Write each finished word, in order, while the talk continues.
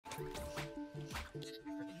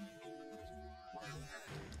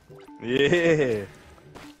Yeah.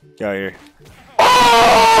 Get out here.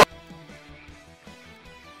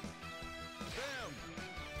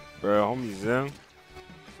 Bro, homie Zim.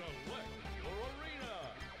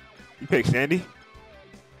 You pick Sandy?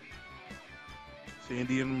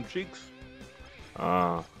 Sandy in them cheeks.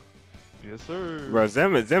 Yes, sir. Bro,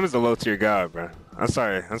 Zim is a low tier guy, bro. I'm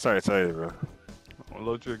sorry to tell you, bro. A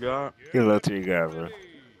low tier guy. He's a low tier guy, bro.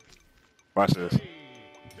 Watch this.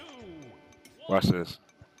 Watch this.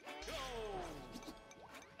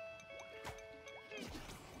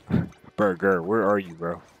 Burger, where are you,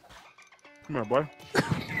 bro? Come here, boy.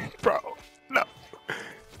 Bro, no.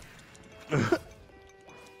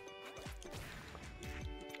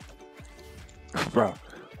 Bro,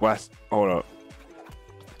 watch. Hold up.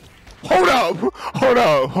 Hold up! Hold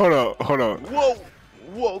up! Hold up! Hold up! Whoa!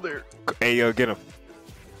 Whoa there. Hey, yo, get him.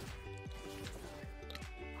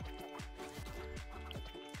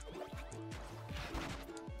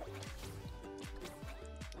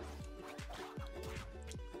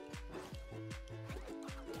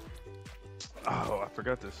 Oh, I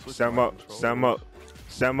forgot to switch. Set him my up. controls. Set him up.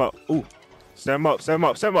 Set him up. Ooh. Set him up. Set him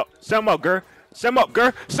up. Set him up. Set him up, girl. Set him up,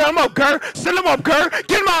 girl. Set him up, girl. Set him up, girl.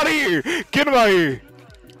 Get him out of here. Get him out of here.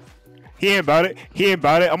 He ain't about it. He ain't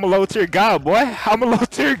about it. I'm a low tier guy, boy. I'm a low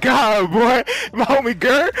tier guy, boy. My homie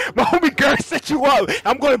girl set you up.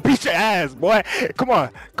 I'm gonna beat your ass, boy. Come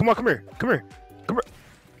on. Come on, come here. Come here. Come here.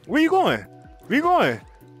 Where you going? Where you going?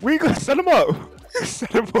 Where you going? Set him up.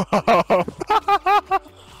 Set him up.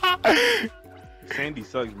 Sandy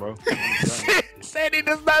sucks, bro. Sandy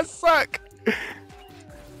does not suck.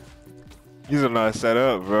 You don't know how to set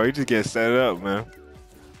up, bro. You just get set up, man.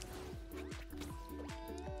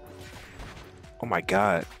 Oh my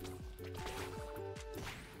god.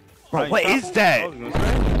 Bro, what is that?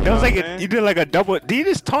 It was like you did like a double. Did you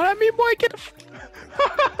just taunt at me, boy? Get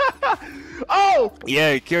the Oh!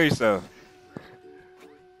 Yeah, kill yourself.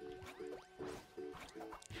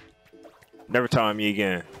 Never taunt me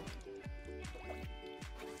again.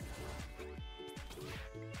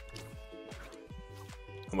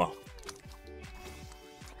 Come on.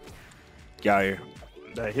 Get out of here.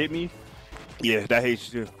 That hit me? Yeah, that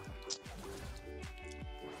hates you too.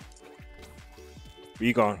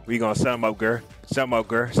 We gonna set him up, girl. Set him up,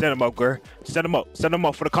 girl. Set him up, girl. Set him up. Set him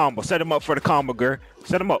up for the combo. Set him up for the combo, girl.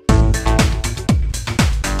 Set him up.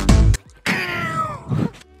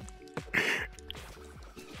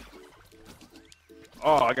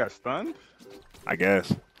 Oh, I got stunned? I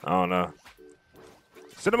guess. I don't know.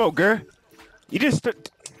 Set him up, girl. You just I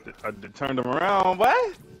turned him around,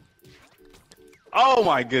 what? Oh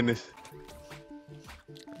my goodness.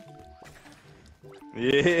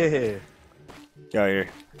 Yeah. Get out here.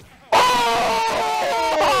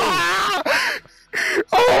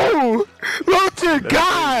 Oh! Low tier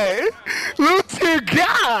guy! Low tier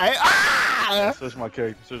guy! Ah! Switch my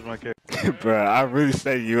character. Switch my character. Bruh, I really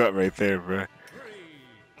set you up right there, bruh. 3,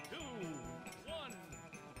 2, 1.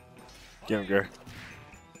 Get him, girl.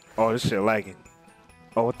 Oh, this shit lagging.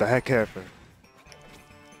 Oh, what the heck happened?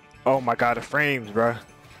 Oh my god, the frames, bruh.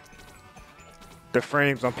 The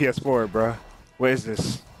frames on PS4, bruh. What is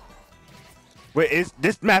this? What is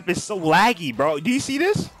this map is so laggy, bro. Do you see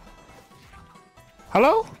this?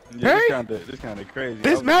 Hello? Yeah, Hey? this kind of crazy.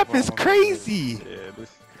 This map is crazy. Yeah,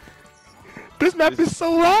 This map is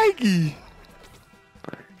so laggy.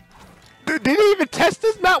 Dude, did they even test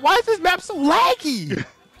this map? Why is this map so laggy?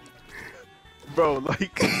 bro,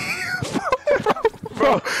 like,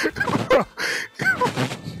 bro.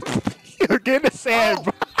 You're getting the sand,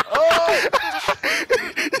 bro. oh,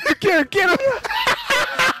 You can't get him.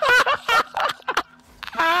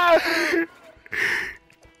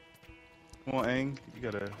 come on, Aang, you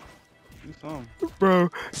gotta do something. Bro,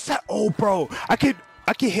 bro, I can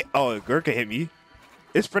hit. Oh, Gur can hit me.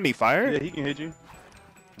 It's friendly fire. Yeah, he can hit you.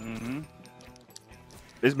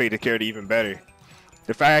 This made the character even better.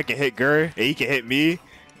 The fact I can hit Gur and he can hit me,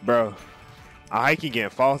 bro. I can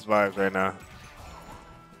get false vibes right now.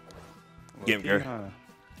 Get him, Gur. Huh?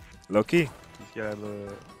 Low key. He's got a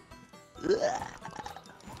little.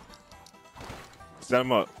 Set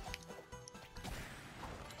him up.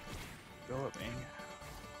 Go up, man.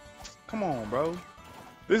 Come on, bro.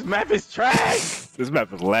 This map is trash. This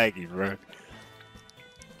map is laggy, bro.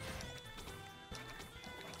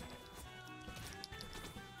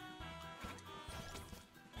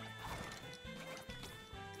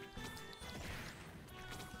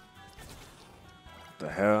 The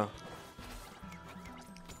hell?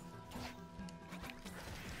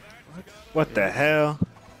 What the hell?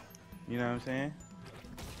 You know what I'm saying?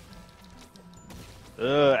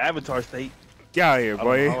 Avatar state. Get out of here,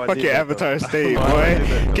 boy. how I Fuck did your that, avatar though. state, I don't know how I did boy.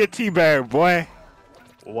 that, though. Get teabagged, boy.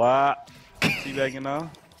 What? Teabagging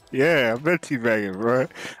now? Yeah, I've been teabagging, bro.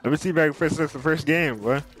 I've been teabagging since the first game,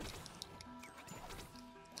 bro.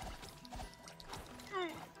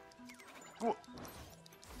 How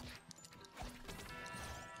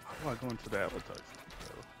do I go into the advertising?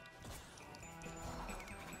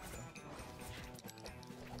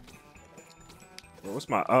 Bro, what's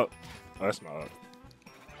my up? Oh, that's my up.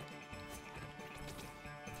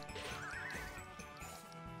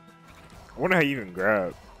 I wonder how you even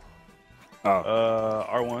grab. Oh.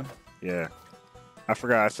 R1. Yeah. I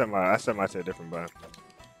forgot I set my to a different button.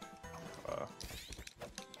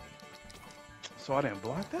 So I didn't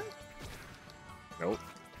block that? Nope.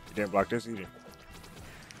 You didn't block this either.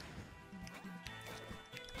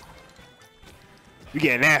 We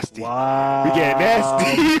get nasty. Wow. We get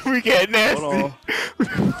nasty. We get nasty. Hold on.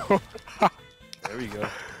 There we go.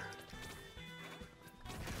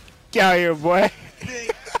 Get out here, boy.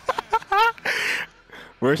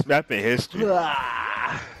 Worst map in history.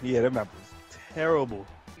 Yeah, that map was terrible.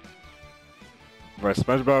 Bro,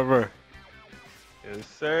 SpongeBob, bro. Yes,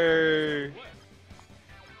 sir.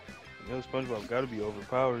 You know, SpongeBob gotta be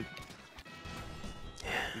overpowered.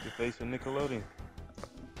 You can face a Nickelodeon.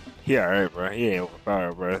 He alright, bro. He ain't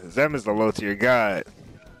overpowered, bro. Zim is the low tier god.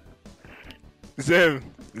 Zim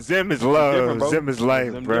is low. Zim is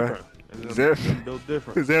life, Zim bro. Zim built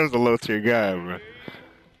different. Zim's the low tier guy, bro.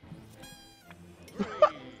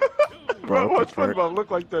 Bro, what SpongeBob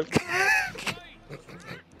look like that?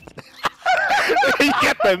 You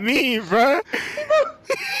got the meme, bro.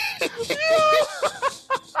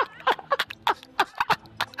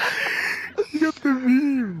 You got the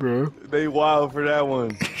meme, bro. They wild for that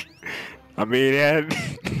one. I mean,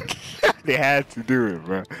 they had to do it,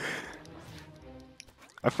 bro.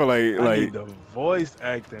 I feel like I need the voice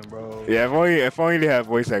acting, bro. Yeah, if only they had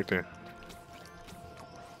voice acting.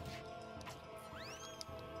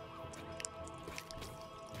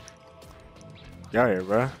 Get out here,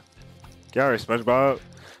 bro. Get out here, SpongeBob.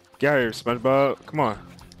 Get out here, SpongeBob. Come on.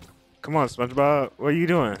 Come on, SpongeBob. What are you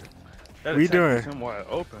doing? That What you doing? attack is him wide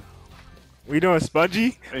open. We doing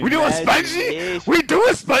Spongy? We doing Spongy? We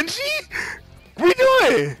doing Spongy? We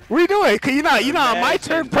doing? Cause you're not on my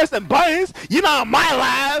turf pressing buttons. You're not on my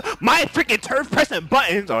live, my freaking turf pressing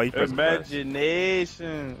buttons. Oh, you pressing buttons.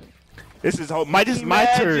 Imagination. This is my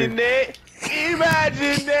turn.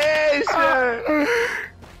 Imagination.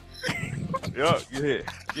 Yo, you hit.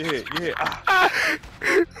 Ah.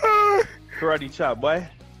 Karate chop, boy.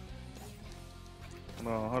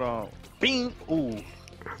 Hold on. Bing. Ooh.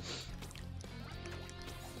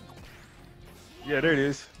 Yeah, there it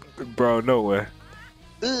is. Bro, no way.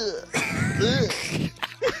 Get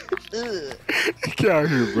out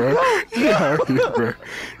here, bro. Get out here, bro.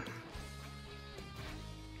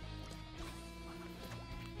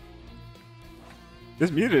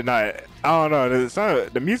 This music not. I don't know.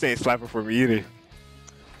 The music ain't slapping for me either.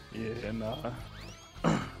 Yeah, nah.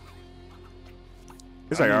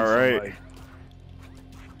 It's like all right. Like,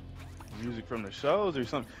 music from the shows or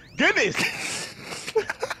something. Goodness.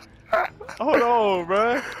 Hold on,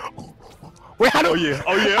 bro. Wait, I don't. Oh yeah.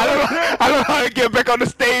 I don't know how to get back on the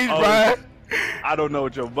stage, bro. I don't know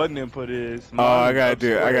what your button input is. Oh, I gotta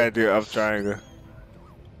do it up triangle.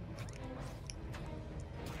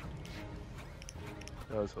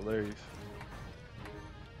 That was hilarious.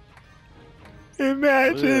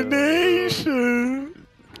 Imagination.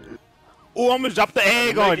 Oh, I'm gonna drop the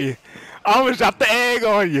egg on you. I'm gonna drop the egg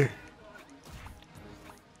on you.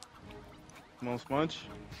 Come on, Sponge.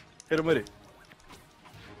 Hit him with it.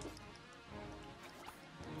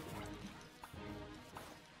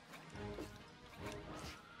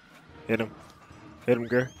 Hit him,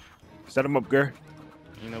 girl. Set him up, girl.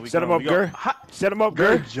 You know, Set him up, girl. Set him up,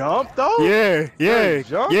 girl. Jump though. Yeah.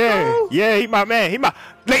 Jump, though? Yeah. He my man. Lay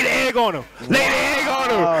the egg on him. Lay the egg on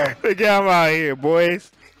him. Get him out of here,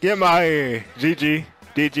 boys. Get him out of here. GG,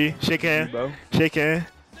 DG. Shake hand. Shake hand.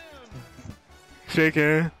 Shake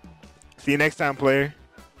hand. See you next time, player.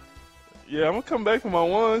 Yeah, I'm gonna come back for my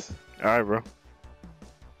ones. All right, bro.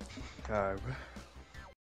 All right, bro.